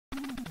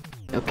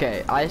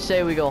Okay, I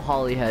say we go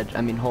holy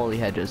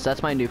hedges.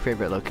 That's my new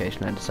favorite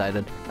location, I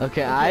decided.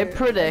 Okay, I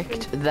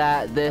predict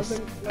that this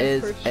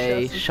is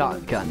a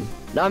shotgun.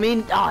 I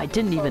mean, oh, I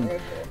didn't even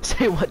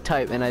say what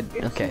type, and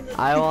okay.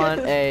 I want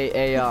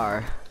a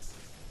AR.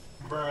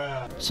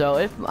 So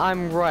if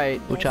I'm right,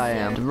 which I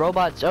am, the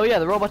robots, oh yeah,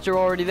 the robots are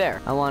already there.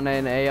 I want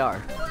an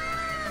AR.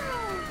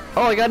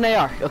 Oh, I got an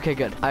AR. Okay,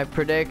 good. I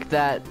predict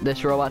that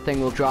this robot thing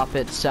will drop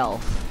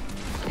itself.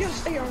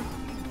 Yes, AR.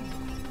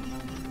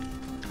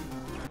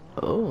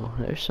 Oh,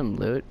 there's some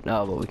loot.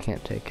 Oh, but we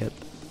can't take it.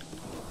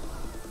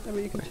 I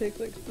mean, you can take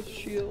like the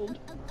shield.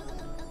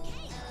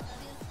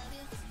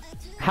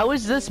 How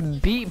is this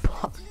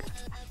beatbox?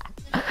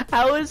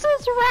 How is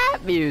this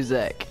rap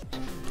music?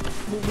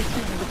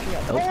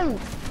 Oh!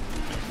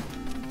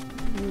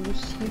 You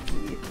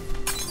sneaky.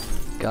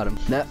 Got him.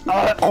 No.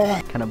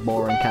 Kind of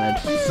boring, kind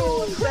of.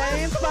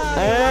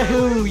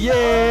 Oh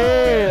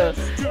yeah,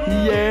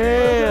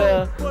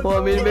 yeah.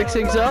 Want me to mix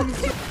things up?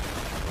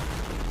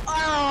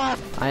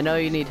 I know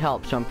you need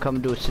help, so I'm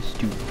coming to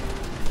assist you.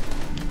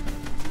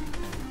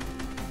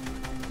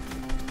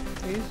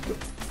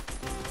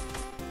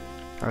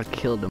 I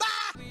killed him.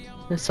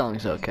 This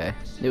song's okay.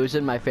 It was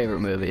in my favorite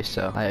movie,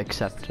 so I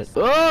accept it.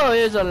 Oh,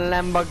 here's a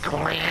Lamborghini.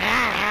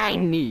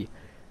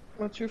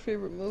 What's your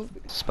favorite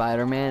movie?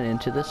 Spider-Man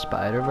Into the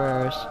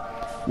Spider-Verse.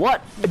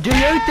 What do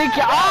you think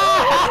you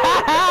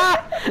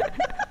are?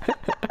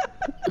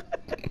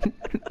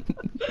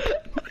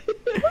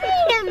 Wait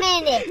a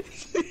minute.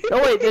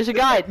 Oh wait, there's a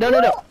guy. No. Who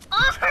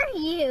are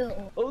you?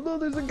 Oh no,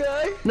 there's a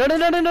guy. No.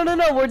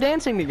 We're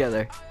dancing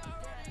together.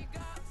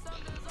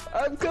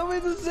 I'm coming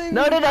to save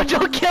No, you.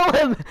 don't kill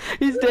him.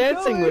 He's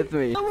dancing with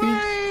me.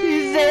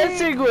 He's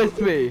dancing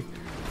with me.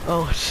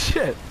 Oh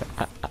shit.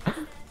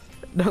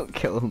 Don't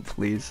kill him,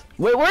 please.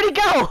 Wait, where'd he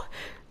go?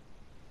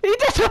 He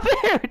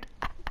disappeared.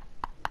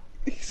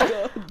 He's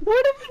gone.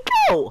 Where did he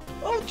go?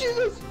 Oh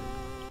Jesus.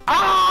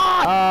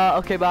 Ah!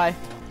 Okay, bye.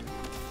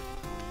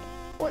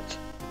 What?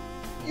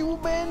 You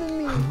abandoned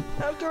me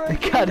after I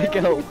gotta came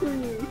down go. here for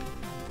you.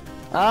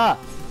 Ah!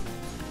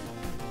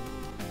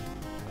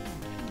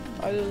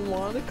 I didn't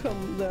want to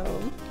come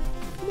down,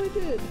 but I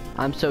did.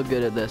 I'm so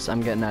good at this.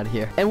 I'm getting out of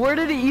here. And where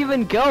did he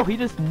even go? He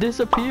just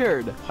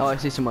disappeared. Oh, I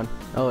see someone.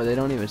 Oh, they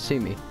don't even see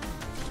me.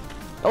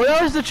 Oh,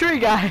 there's the tree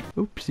guy.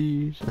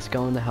 Oopsies. Let's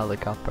go in the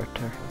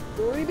helicopter.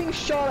 Where are you being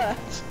shot at?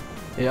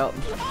 Yep.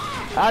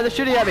 Ah, they're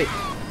shooting at me.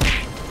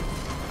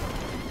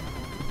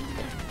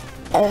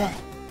 Oh.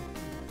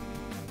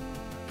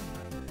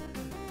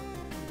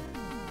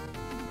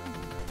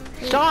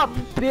 Stop!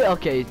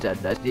 Okay, he's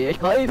dead.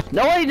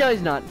 No,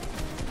 he's not.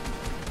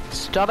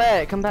 Stop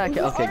it! Come back.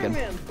 Okay, good.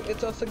 Man.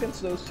 It's us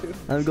against those two.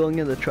 I'm going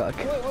in the truck.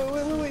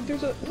 Wait.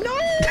 There's a no.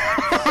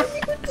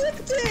 You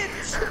clicked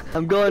it.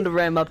 I'm going to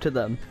ram up to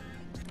them.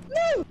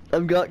 No.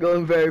 I'm not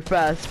going very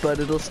fast, but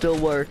it'll still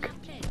work.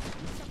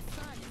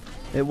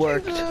 It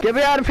worked. Get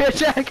me out of here,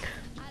 Jack!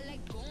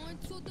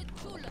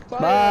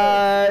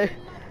 Bye!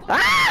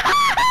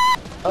 Ah!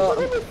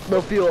 Oh,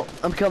 no fuel.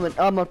 I'm coming.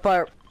 I'm on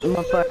fire. I'm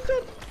on fire.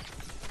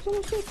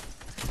 Someone's dead.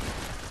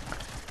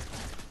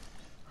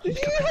 Did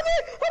you have it?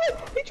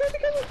 He tried to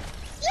kill me.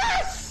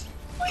 Yes!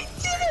 We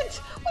did it!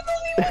 With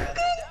only one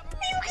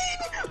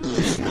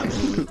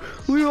gun!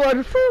 We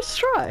won first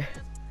try.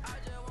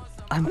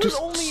 I'm There's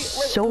just only, like,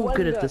 so one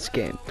good at gun. this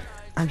game.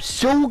 I'm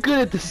so good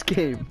at this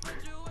game.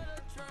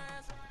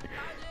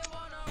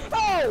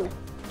 Oh!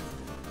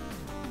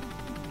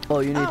 Oh,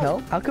 you need Ow.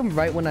 help? How come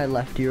right when I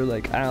left you're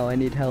like, ow, I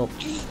need help?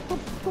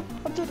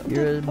 I'm dead.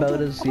 You're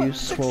about as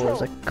useful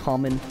as a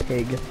common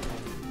pig.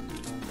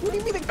 What do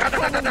you mean a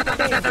common thing?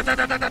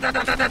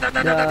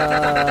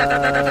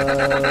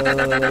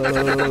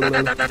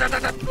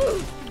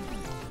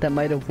 That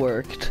might have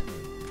worked.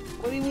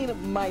 What do you mean it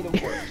might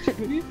have worked?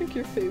 Who do you think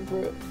your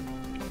favorite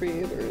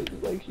creator is?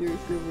 Like your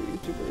favorite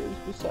YouTuber is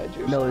besides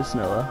yourself? No, it's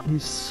Noah.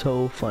 He's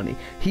so funny.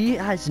 He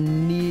is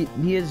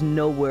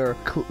nowhere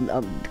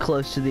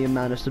close to the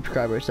amount of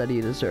subscribers that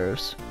he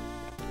deserves.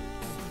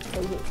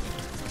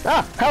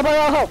 Ah! Help!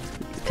 Help!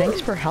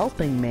 Thanks for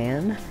helping,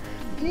 man.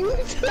 You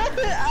said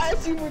it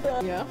as you were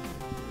done. Yeah?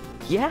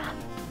 Yeah?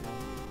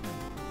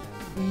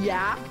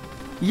 Yeah?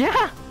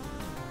 Yeah!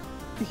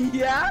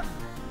 Yeah?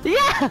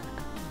 Yeah!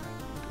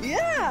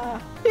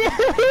 Yeah!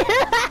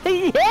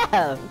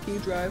 Yeah! Can you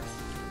drive?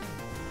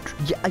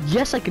 Yeah,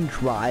 yes, I can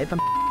drive. I'm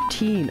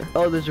 15.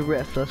 Oh, there's a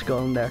rift. Let's go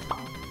in there.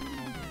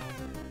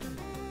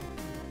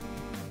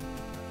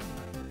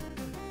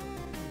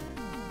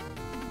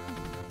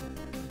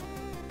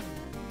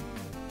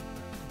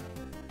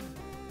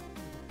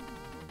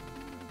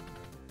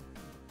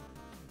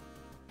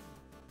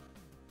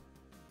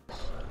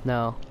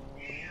 No.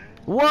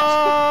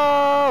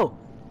 Whoa!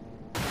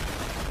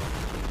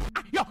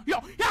 Yo,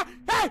 yeah,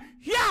 hey,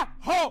 yeah,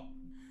 ho!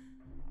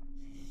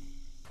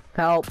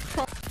 Help.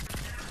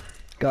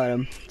 Got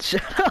him.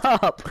 Shut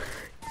up!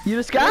 You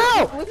just got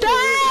out!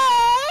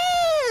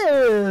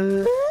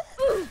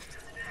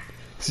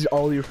 This is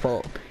all your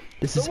fault.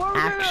 This is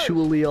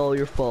actually all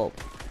your fault.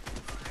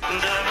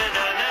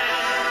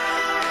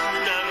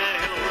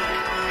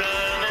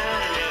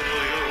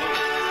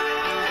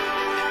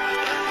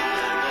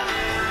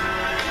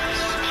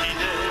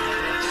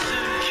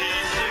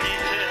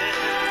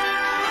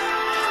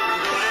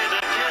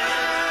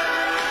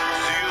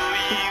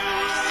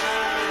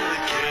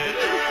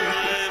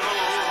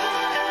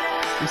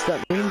 It's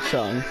that main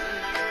song.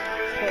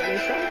 What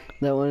was that?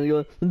 That one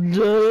goes.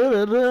 Da,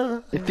 da,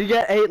 da. If you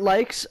get 8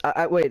 likes,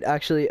 wait.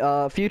 Actually,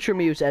 future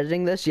me who's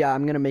editing this, yeah,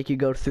 I'm gonna make you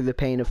go through the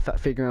pain of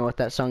figuring out what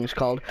that song is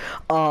called.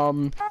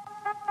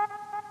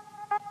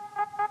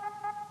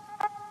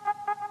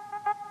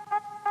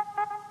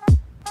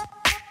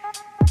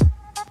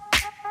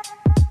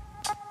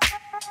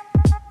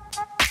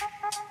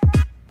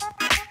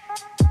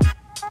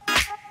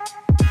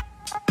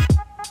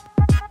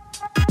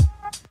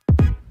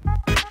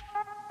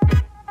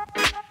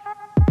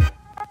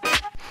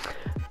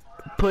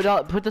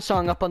 Put the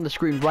song up on the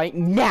screen right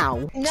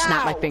now.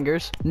 Snap my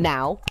fingers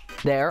now.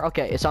 There.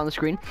 Okay, it's on the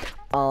screen.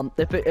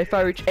 If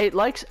I reach 8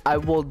 likes, I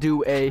will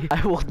do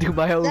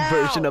my own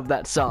version of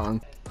that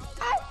song.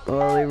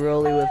 Rolly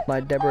rolly with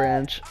my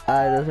Deborah-Anch.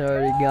 I just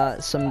already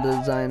got some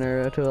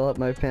designer to fill up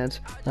my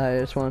pants. I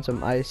just want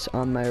some ice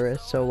on my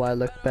wrist so I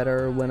look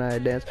better when I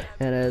dance.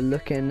 And I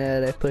looking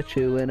at it, put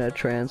you in a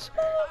trance.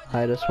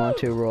 I just want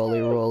to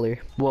rolly rolly.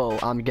 Whoa,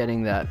 I'm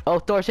getting that. Oh,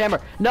 Thor's hammer.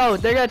 No,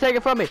 they're gonna take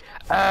it from me.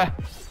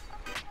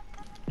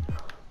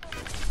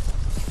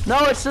 No,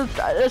 it's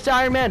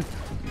Iron Man.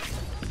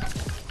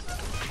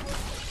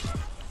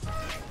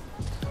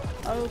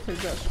 I don't think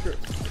that's true.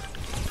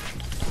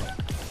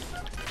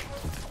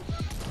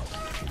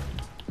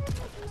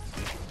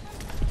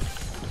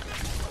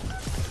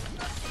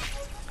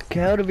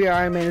 Get out of here,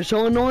 Iron Man. It's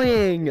so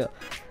annoying.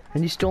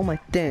 And you stole my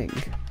thing.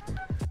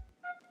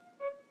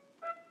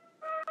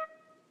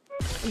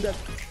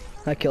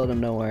 I killed him,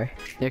 don't worry.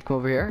 Yeah, come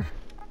over here.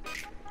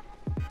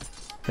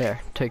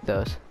 There, take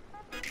those.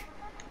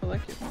 I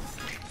like it.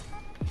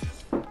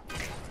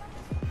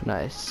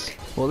 Nice.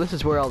 Well, this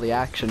is where all the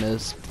action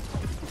is.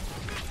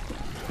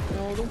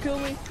 No, don't kill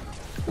me.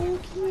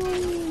 Don't kill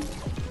me.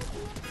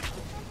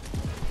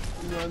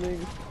 I'm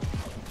running.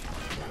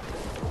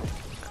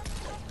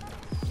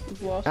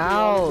 We've lost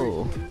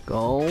Ow!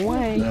 Go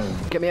away. No.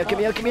 Get me up, get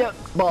me up, get me up.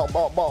 Ball,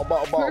 ball, ball,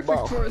 ball, ball, Perfect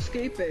ball. for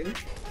escaping.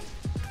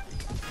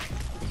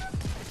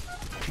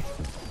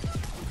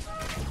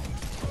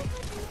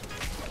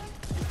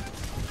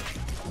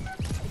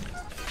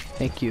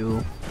 Thank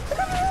you.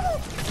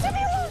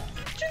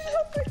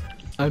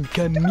 I'm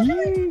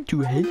coming to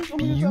help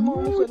you. I'm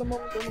almost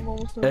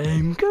done.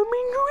 I'm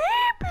coming to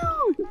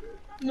help you.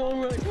 No,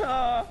 I'm running.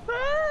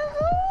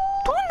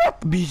 Do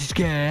not be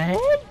scared.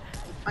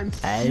 I'm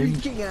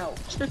freaking out.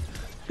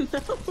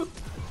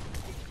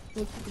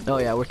 No. Oh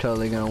yeah, we're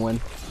totally gonna win.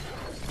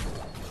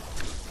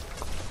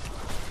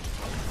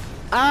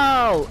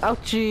 Ow!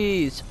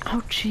 Ouchies!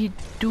 Ouchie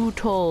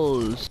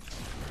doodles!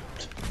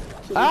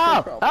 So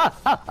Ow!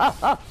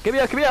 Ah! Get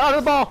me out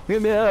of the ball!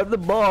 Get me out of the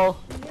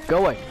ball! Go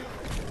away.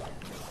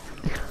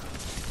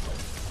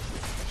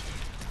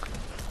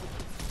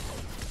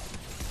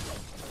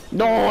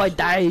 No, I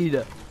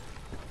died!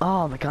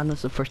 Oh my god,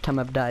 that's the first time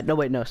I've died. No,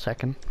 wait, no,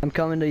 second. I'm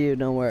coming to you,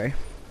 don't worry.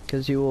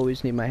 Because you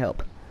always need my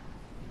help.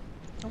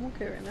 I'm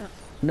okay right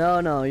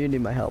now. No, you need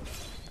my help.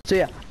 So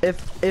yeah,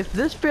 if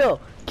this video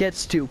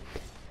gets to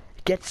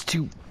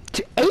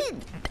 8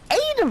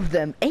 of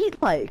them,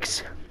 8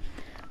 likes,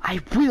 I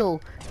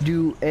will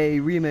do a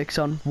remix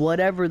on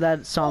whatever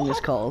that song is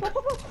called.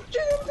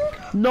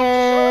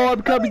 No,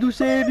 I'm coming to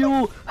save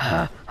you.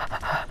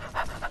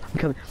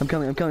 I'm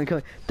coming.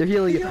 They're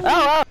healing you.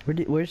 Ow!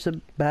 Where's the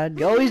bad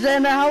guy? Oh, he's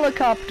in a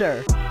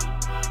helicopter.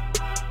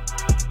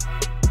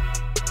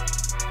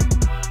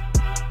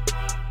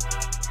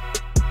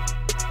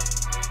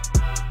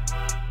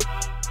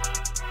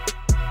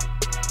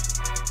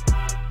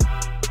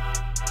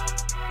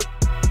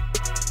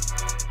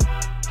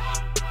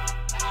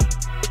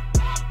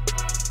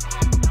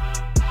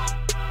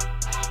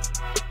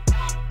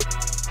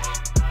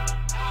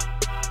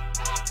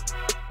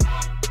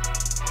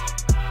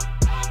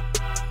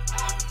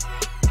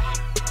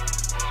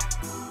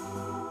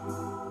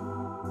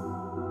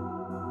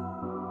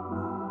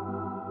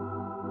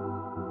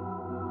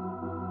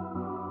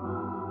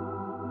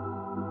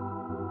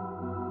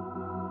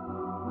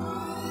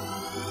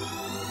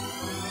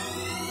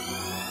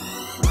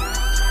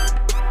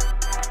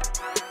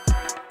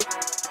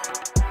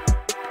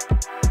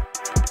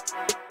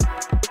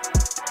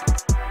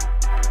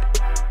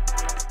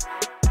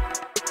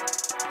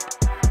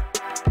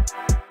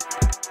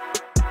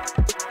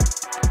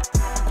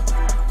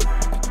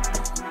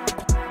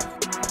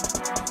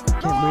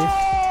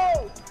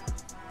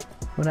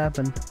 What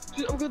happened?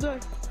 I'm gonna die.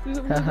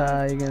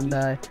 Haha, you're gonna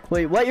die.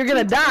 Wait, what? You're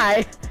gonna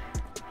die?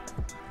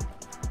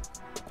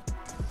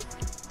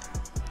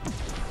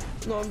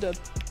 No, I'm dead.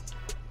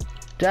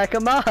 Jack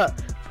him up!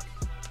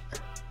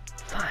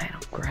 Fine,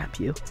 I'll grab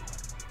you.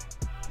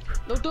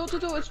 No, don't,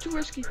 it's too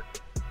risky.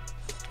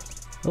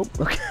 Oh,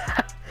 okay.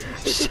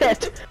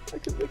 Shit! I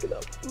can pick it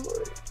up.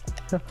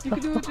 You can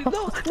do it too. No!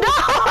 No!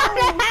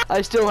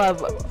 I still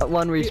have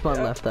 1 respawn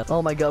left then.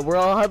 Oh my god, we're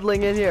all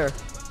huddling in here.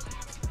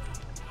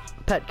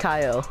 Pet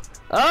Kaio.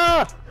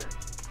 Ah!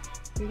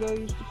 You gotta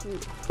use the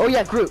Groot. Oh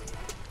yeah, Groot.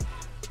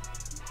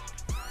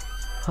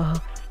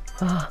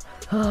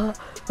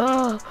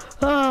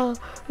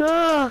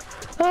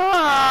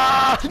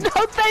 No,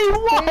 they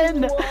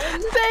won!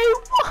 They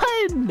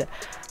won!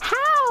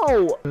 How?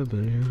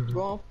 You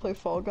wanna play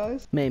Fall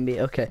Guys?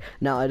 Maybe, okay.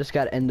 Now I just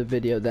gotta end the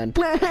video then.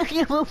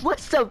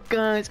 What's up,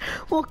 guys?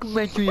 Welcome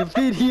back to your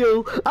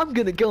video. I'm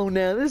gonna go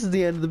now. This is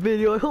the end of the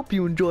video. I hope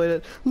you enjoyed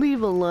it.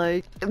 Leave a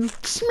like,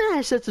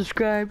 smash that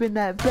subscribe and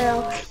that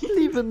bell.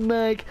 Leave a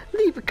like,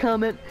 leave a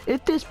comment.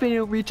 If this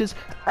video reaches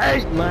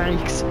 8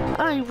 likes,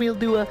 I will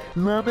do a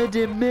Mama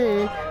de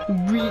Me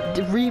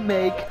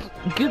remake.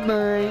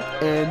 Goodbye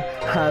and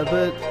have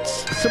a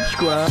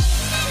subscribe.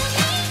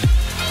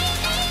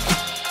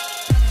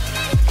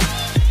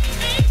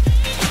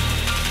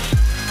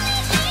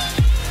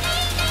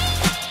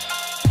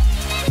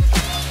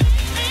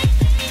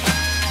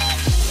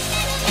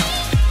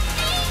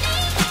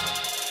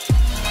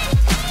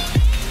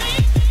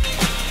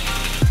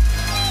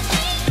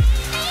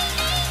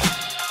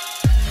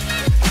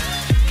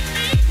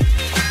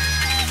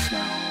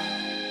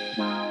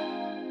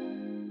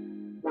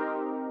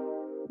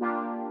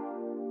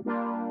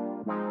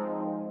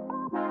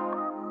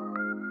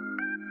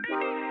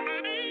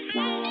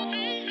 Thank you.